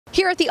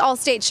Here at the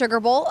All-State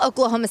Sugar Bowl,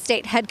 Oklahoma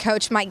State head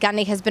coach Mike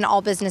Gundy has been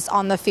all business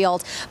on the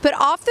field. But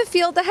off the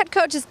field, the head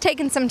coach has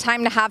taken some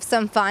time to have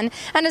some fun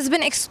and has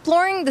been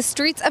exploring the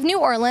streets of New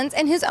Orleans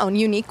in his own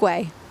unique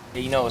way.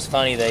 You know, it's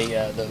funny,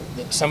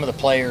 some of the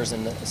players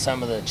and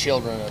some of the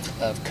children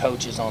of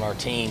coaches on our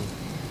team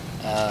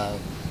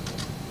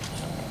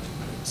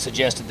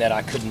suggested that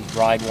I couldn't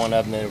ride one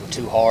of them, that they were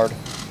too hard.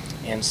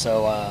 And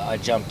so I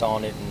jumped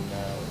on it and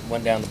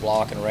went down the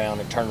block and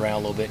around and turned around a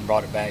little bit and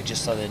brought it back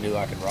just so they knew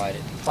I could ride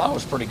it. Thought it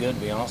was pretty good,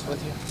 to be honest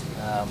with you.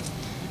 A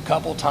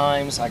couple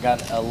times I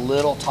got a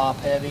little top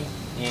heavy,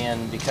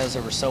 and because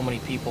there were so many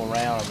people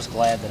around, I was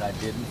glad that I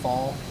didn't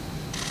fall.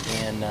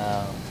 And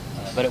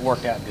but it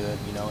worked out good,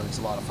 you know, and it's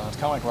a lot of fun. It's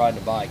kind of like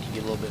riding a bike. You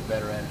get a little bit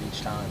better at it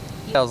each time.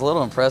 I was a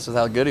little impressed with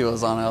how good he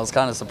was on it. I was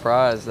kind of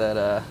surprised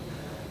that,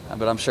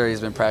 but I'm sure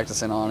he's been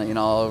practicing on it, you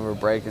know, all over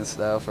break and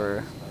stuff.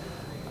 Or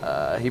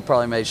he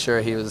probably made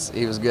sure he was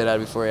good at it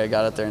before he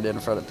got up there and did it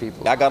in front of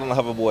people. I got on the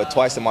hoverboard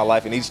twice in my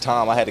life, and each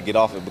time I had to get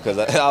off it because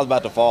I was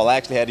about to fall. I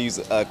actually had to use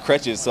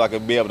crutches so I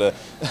could be able to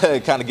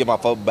kind of get my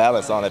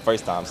balance on it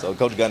first time. So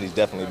Coach Gundy's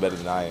definitely better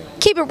than I am.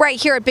 Keep it right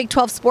here at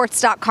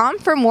Big12Sports.com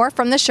for more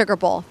from the Sugar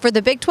Bowl. For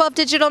the Big 12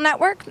 Digital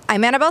Network,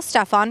 I'm Annabelle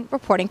Stefan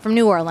reporting from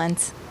New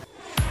Orleans.